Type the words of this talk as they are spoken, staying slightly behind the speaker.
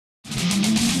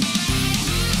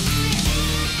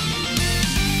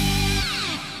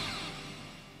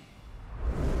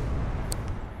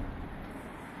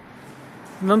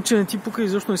Знам, че не ти пука и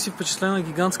защо не си впечатлена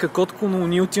гигантска котко, но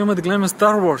ние отиваме да гледаме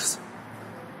Star Wars.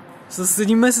 С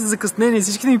един месец закъснение.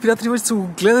 Всичките ми приятели вече са го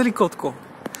гледали, котко.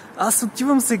 Аз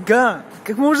отивам сега.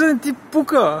 Как може да не ти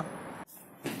пука?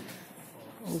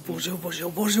 О боже, о боже, о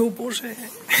боже, о боже.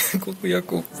 Колко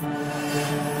яко.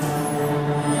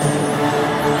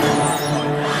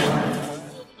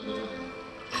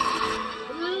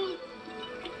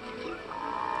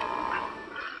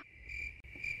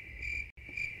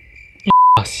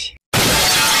 Си.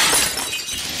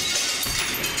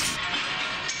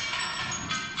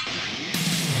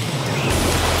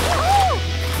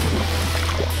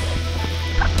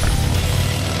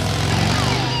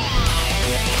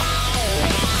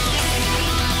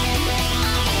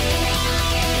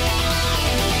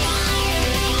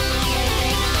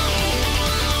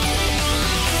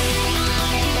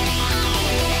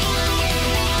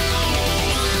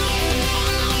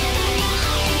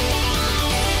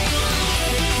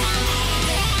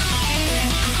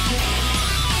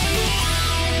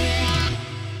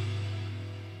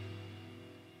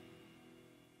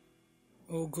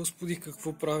 О, Господи,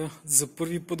 какво правя? За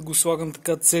първи път го слагам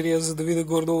така целия, за да видя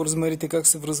горе-долу размерите как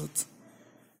се връзват.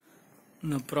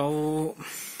 Направо...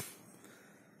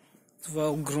 Това е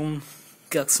огромно.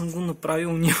 Как съм го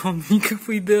направил? Нямам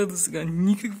никаква идея до сега.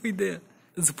 Никаква идея.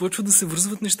 Започва да се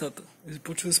връзват нещата.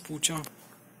 Започва да се получавам.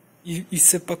 И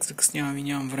все пак закъснявам и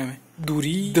нямам време.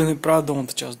 Дори да не правя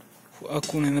долната част.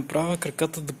 Ако не направя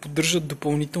краката да поддържат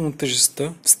допълнително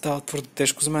тежестта, става твърде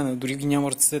тежко за мен. Дори ги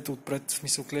няма ръцете отпред, в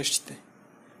смисъл клещите.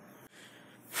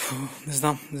 Не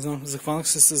знам. Захванах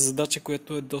се с задача,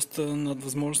 която е доста над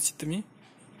възможностите ми.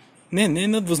 Не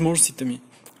над възможностите ми.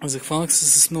 Захванах се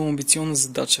с много амбициозна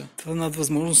задача. Това над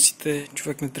възможностите,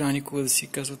 човек не трябва никога да си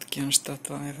казва такива неща.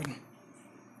 Това не е верно.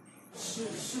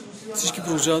 Всички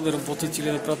продължават да работят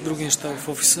или да правят други неща в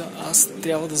офиса. Аз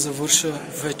трябва да завърша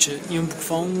вече. Имам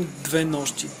буквално 2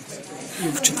 нощи. И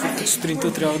в четвъртък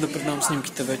сутринта трябва да предам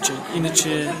снимките вече.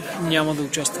 Иначе няма да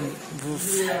участвам в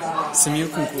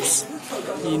самия конкурс.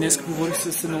 И днес говорих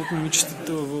с едно от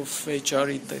момичетата в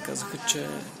HR и те казаха, че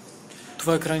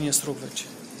това е крайният срок вече.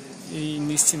 И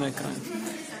наистина е крайен.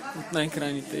 От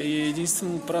най-крайните. И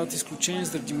единствено правят изключение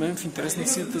заради мен в интерес на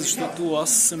истината, защото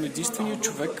аз съм единственият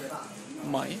човек,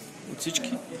 май, от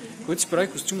всички, който си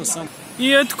прави костюма сам.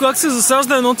 И ето как се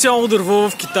засажда едно цяло дърво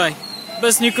в Китай.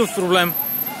 Без никакъв проблем.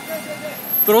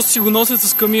 Просто си го носят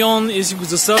с камион и си го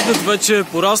засаждат, вече е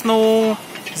пораснало,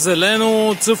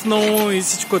 зелено, цъфнало и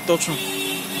всичко е точно.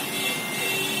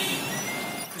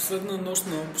 Последна нощ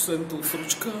на последната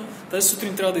отсрочка. Тази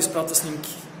сутрин трябва да изпратя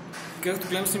снимки. Както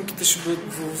гледам, снимките ще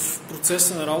бъдат в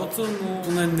процеса на работа, но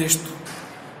поне нещо.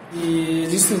 И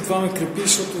единствено това ме крепи,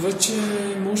 защото вече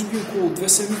може би около 2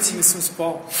 седмици не съм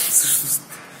спал. Всъщност.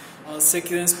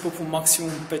 Всеки ден спа по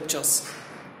максимум 5 часа.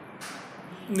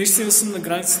 Наистина съм на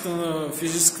границата на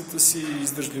физическата си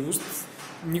издържливост.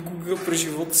 Никога през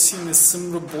живота си не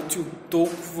съм работил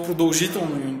толкова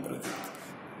продължително, имам предвид.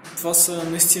 Това са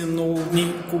наистина много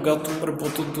дни, когато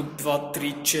работя до 2,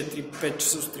 3, 4, 5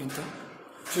 часа сутринта.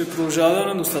 Ще продължава да е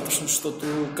недостатъчно,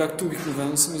 защото както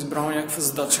обикновено съм избрал някаква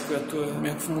задача, която е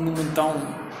някаква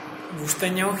монументална.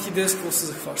 Въобще нямах идея с какво се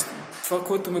захващам. Това,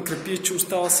 което ме крепи е, че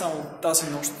остава само тази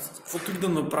нощ. Каквото и да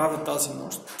направя тази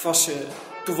нощ.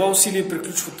 Това усилие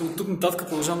приключва. От тук нататък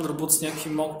продължавам да работя с някакви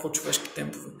малко по-човешки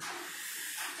темпове.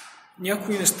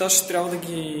 Някои неща ще трябва да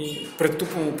ги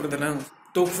претупам определено.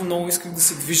 Толкова много исках да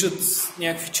се движат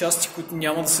някакви части, които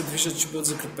няма да се движат, ще бъдат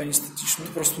закрепени статично.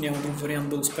 Просто няма друг вариант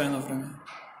да успея на време.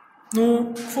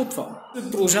 Но, какво това?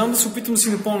 Продължавам да се опитам да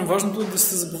си напълня. Важното е да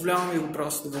се забавлявам и да го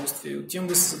правя с удоволствие. Отивам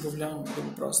да се забавлявам и да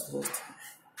го правя с удоволствие.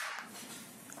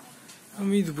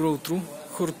 Ами, добро утро.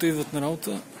 Хората идват на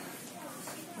работа.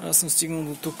 Аз съм стигнал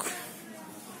до тук.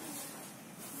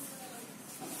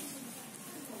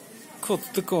 Каквото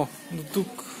такова.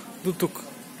 До тук.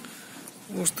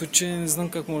 Лошото е, че не знам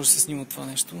как може да се снима това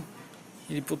нещо.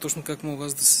 Или по-точно как мога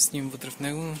аз да се снимам вътре в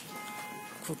него, но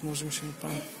каквото можем ще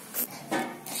направим.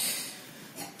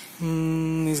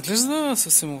 Не изглежда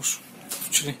съвсем лошо.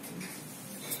 Че ли?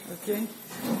 Окей.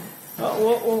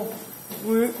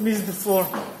 We missed the floor.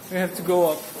 We have to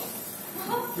go up.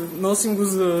 Носим го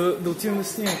за да отидем да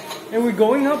снимам. Hey, we're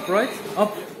going up, right?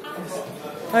 Up.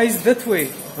 It's that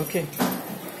way. Okay.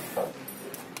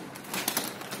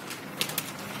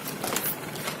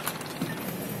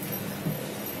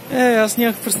 Аз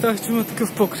нямах представя, че има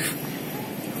такъв покрив.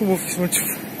 Хубав и смъчев.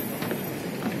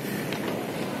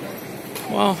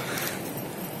 Wow.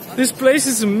 This place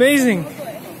is amazing.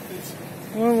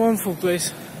 What a wonderful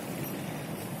place.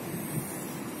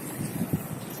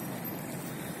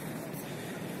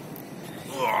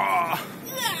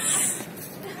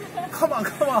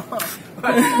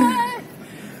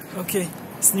 Окей,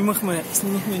 снимахме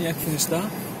някакви неща.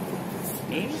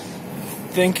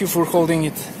 Thank you for holding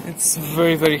it. It's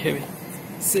very, very heavy.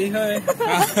 Say hi.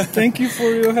 Thank you for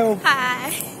your help.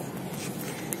 Hi.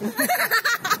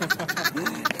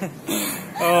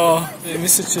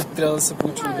 Мисля, че трябва да се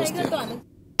получи от гостия.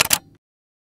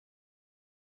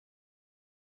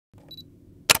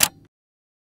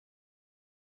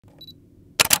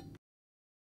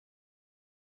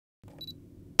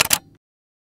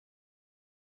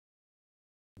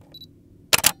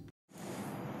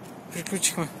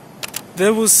 Приключихме.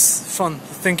 That was fun.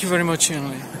 Thank you very much,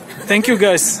 Emily. Thank you,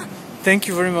 guys. Thank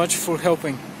you very much for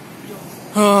helping.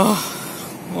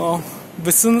 Wow.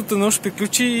 Безсънната нощ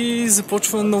приключи и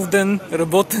започва нов ден,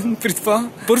 работен при това.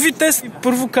 Първи тест,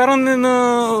 първо каране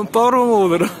на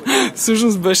пауърлоудера.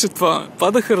 Всъщност беше това.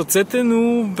 Падаха ръцете,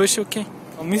 но беше окей.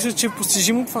 Мисля, че е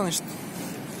постижимо това нещо.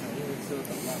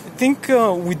 I think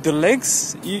with the legs,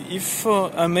 if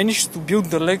I manage to build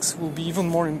the legs, will be even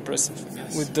more impressive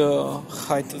with the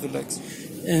height of the legs.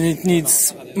 And it needs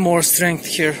more strength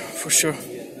here, for sure.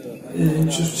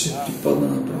 Чувствам, че припадна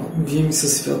направо. Вие ми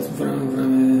със свят от време на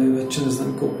време, вече не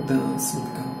знам колко дена съм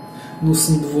така. Но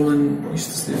съм доволен и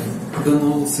щастлив.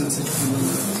 Дано сега всичко да бъде.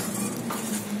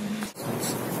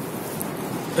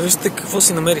 Вижте какво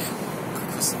си намерих.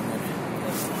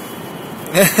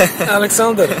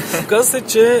 Александър, оказа се,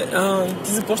 че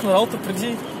ти започна работа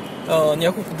преди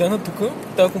няколко дена тук, в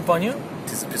тази компания.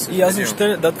 И аз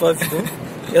въобще, да, това е видео.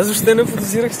 И аз въобще не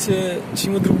подозирах, че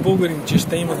има друг българин, че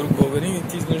ще има друг българин и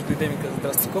ти изведнъж дойде и ми каза: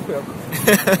 здрасти, колко яко.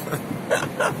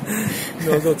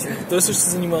 Много готино. Той също се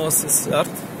занимава с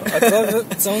арт. А това,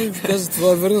 само да ви кажа,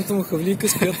 това е верната му хавлийка,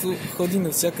 с която ходи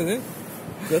навсякъде,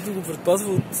 която го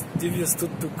предпазва от дивия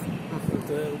студ тук.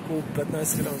 Това е около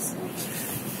 15 градуса.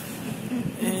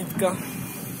 И така.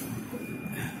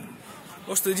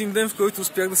 Още един ден, в който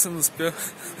успях да се наспя.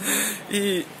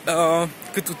 И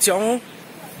като цяло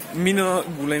мина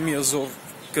големия зор,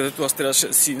 където аз трябваше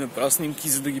да си направя снимки,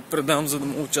 за да ги предам, за да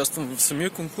мога участвам в самия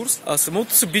конкурс. А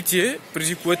самото събитие,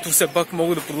 преди което все пак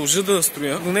мога да продължа да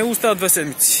строя, до него остават 2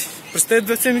 седмици. През тези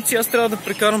 2 седмици аз трябва да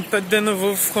прекарам 5 дена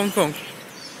в Хонг-Конг.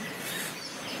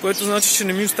 Което значи, че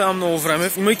не ми остава много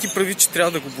време, имайки прави, че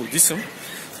трябва да го бодисам.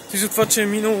 И за това, че е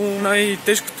минало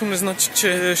най-тежкото, не значи,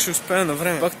 че ще успея на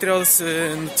време. Пак трябва да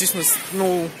се натисна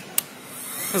много,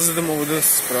 за да мога да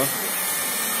се справя.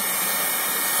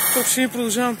 Тук ще ни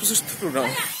продължавам по същата програма.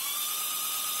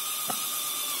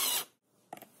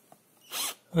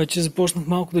 Вече започнах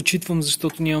малко да читвам,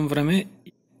 защото нямам време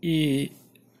и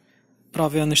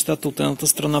правя нещата от едната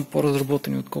страна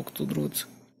по-разработени, отколкото от другата.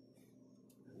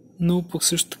 Но пък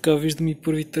също така виждам и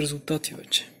първите резултати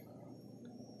вече.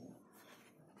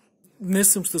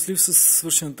 Днес съм щастлив с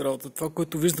свършената работа. Това,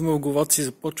 което виждаме в главата си,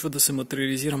 започва да се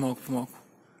материализира малко по малко.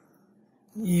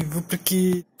 И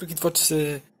въпреки това, че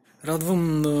се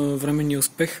радвам на временния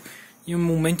успех, имам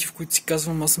моменти, в които си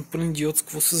казвам: аз съм пълен идиот, с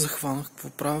какво се захванах, какво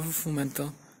правя в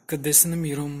момента, къде се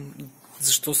намирам,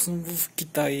 защо съм в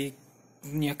Китай,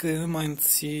 някъде на майната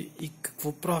си и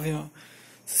какво правя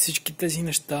с всички тези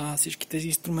неща, всички тези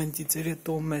инструменти, целият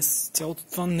този месец, цялото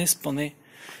това неспане.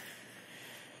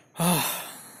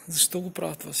 Защо го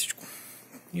правя това всичко?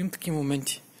 Имам такива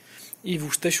моменти. И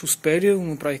въобще ще успея ли да го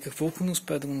направя? Какво ако не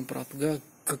успея да го направя? Тогава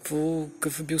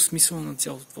какъв е бил смисъл на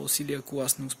цялото това усилие, ако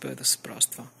аз не успея да се справя с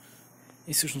това?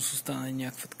 И всъщност остана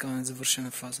някаква такава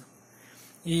незавършена фаза.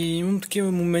 И имам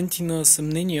такива моменти на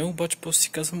съмнения, обаче после си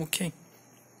казвам: окей,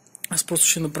 аз просто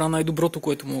ще направя най-доброто,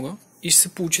 което мога и ще се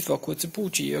получи това, което се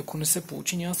получи. И ако не се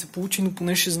получи, няма да се получи, но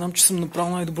поне ще знам, че съм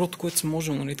направил най-доброто, което съм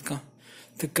можел, нали така?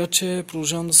 Така че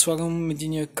продължавам да слагам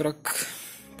единия крак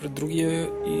пред другия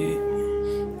и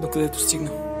докъдето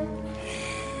стигна.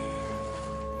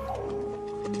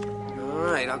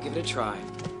 Alright, I'll give it a try.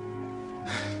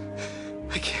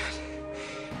 I can't.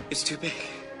 It's too big.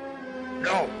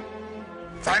 No.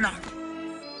 Try not.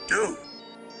 Do.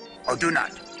 Or do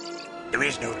not. There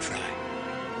is no try.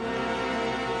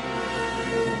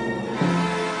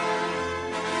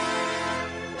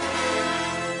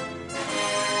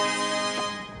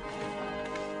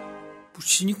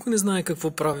 Почти никой не знае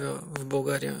какво правя в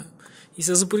България. И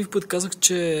сега за първи път казах,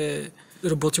 че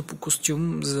работя по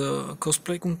костюм за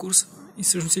Косплей конкурса. И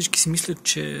всъщност всички си мислят,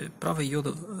 че правя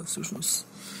йода. Всъщност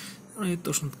е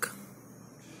точно така.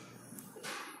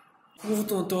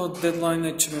 Хубавото на този дедлайн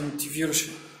е, че ме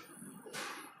мотивираше.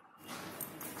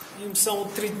 Имам само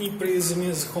 3 дни преди да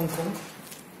замина за Хонг-Конг.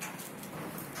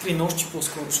 3 нощи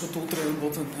по-скоро, защото утре е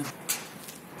работен ден.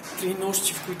 3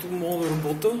 нощи, в които мога да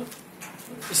работя.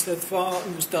 И след това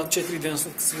остават 4 дена,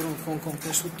 след като се върна в Хонг-Конг,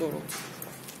 нещо от този род.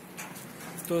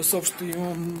 Тоест общо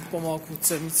имам по-малко от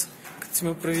седмица. Като си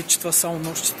ме прави, че това само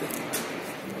нощите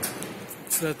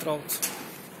след работа.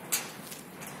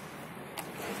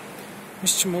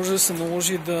 Мисля, че може да се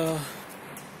наложи да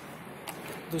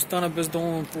остане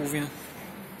бездомно на половина.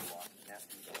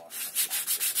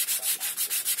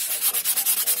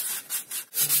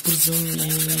 Бързам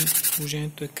и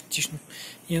положението е критично.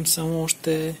 Имам само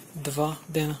още 2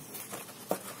 дена.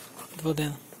 2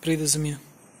 дена, преди да замина.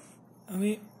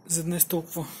 Ами, за днес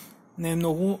толкова. Не е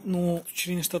много, но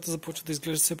че ли нещата започват да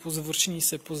изглеждат все по-завършени и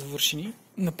все по-завършени.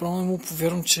 Направо не му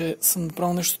повярвам, че съм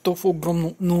направил нещо толкова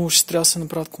огромно, но ще трябва да се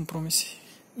направят компромиси.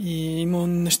 И има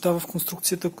неща в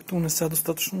конструкцията, които не са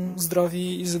достатъчно здрави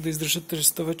и за да издържат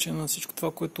тежестта вече на всичко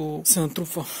това, което се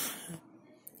натрупва.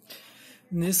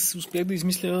 Днес успях да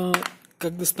измисля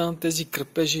как да станат тези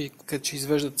крепежи, където ще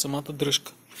извеждат самата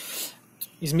дръжка.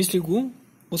 Измислих го,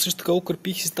 но също така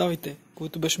укрепих и ставите,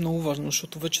 което беше много важно,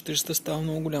 защото вече тежестта става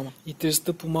много голяма. И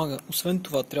тежестта помага. Освен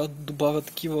това, трябва да добавя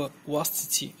такива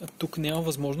ластици, а тук няма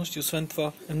възможност и освен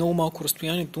това е много малко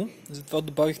разстоянието, затова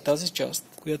добавих тази част,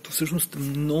 която всъщност е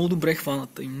много добре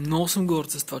хваната и много съм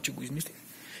горд с това, че го измислих.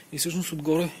 И всъщност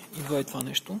отгоре идва и това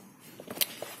нещо.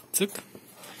 Цък.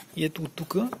 И ето от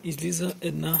тук излиза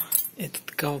една ето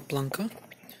такава планка.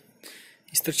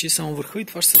 Изтърчи само върха и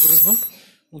това ще се връзва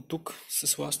от тук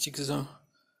с ластик за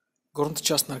горната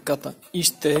част на ръката и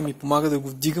ще ми помага да го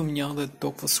вдигам и няма да е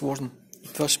толкова сложно. И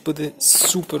това ще бъде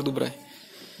супер добре.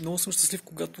 Много съм щастлив,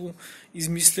 когато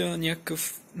измисля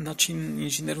някакъв начин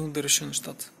инженерно да реша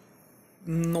нещата.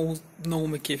 Много, много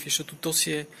ме кефи, защото то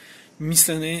си е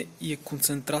мислене и е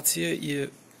концентрация и е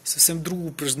съвсем друго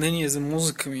упражнение за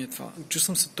мозъка ми е това.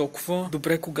 Чувствам се толкова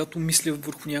добре, когато мисля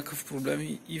върху някакъв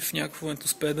проблем и в някакъв момент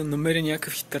успея да намеря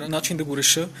някакъв хитър начин да го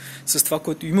реша с това,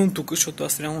 което имам тук, защото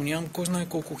аз реално нямам кой знае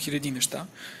колко хиляди неща.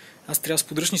 Аз трябва с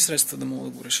подръчни средства да мога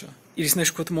да го реша. Или с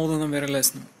нещо, което мога да намеря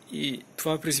лесно. И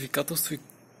това е предизвикателство и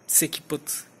всеки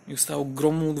път ми остава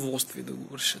огромно удоволствие да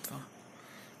го реша това.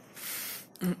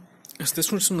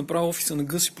 Естествено, че съм направил офиса на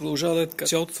гъс и продължава да е така.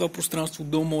 Цялото това пространство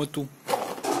до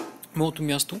моето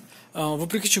място.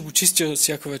 Въпреки, че го чистя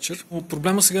всяка вечер.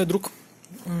 Проблема сега е друг.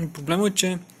 Проблемът е,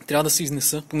 че трябва да се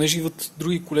изнеса, понеже идват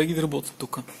други колеги да работят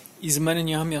тук. И за мен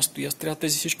няма място. И аз трябва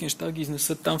тези всички неща да ги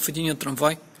изнеса там в единия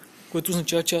трамвай, което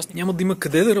означава, че аз няма да има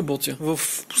къде да работя в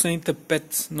последните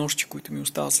 5 нощи, които ми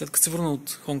остават след като се върна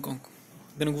от Хонг-Конг.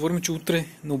 Да не говорим, че утре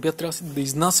на обяд трябва да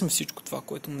изнасям всичко това,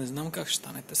 което не знам как ще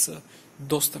стане. Те са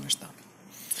доста неща.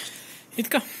 И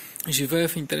така, живея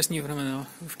в интересни времена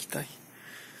в Китай.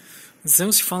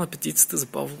 Взема си фана петицата за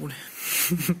подръчни.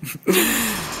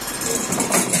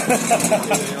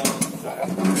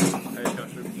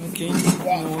 Окей,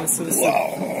 мога се да се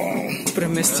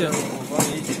преместя.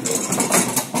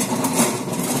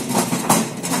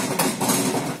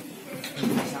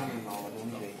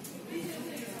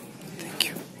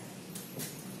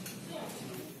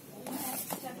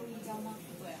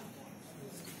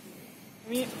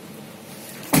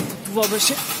 Това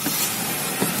беше.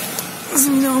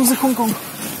 Заминавам за Хонг-Конг.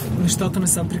 Нещата не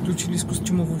са приключили с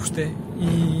костюма въобще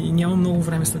и нямам много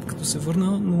време след като се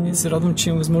върна, но се радвам, че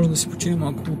имам възможност да си почина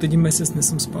малко. От 1 месец не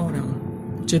съм спал реално.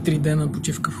 4 дена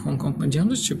почивка в Хонг-Конг.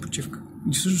 Надявам се, че е почивка.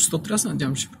 И всъщност трябва да се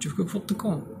надявам, че е почивка. Каквото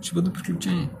такова. Ще бъде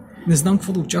приключение. Не знам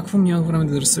какво да очаквам, нямам време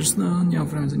да разсъждам, нямам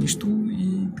време за нищо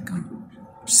и така.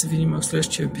 Ще се видим в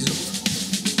следващия епизод.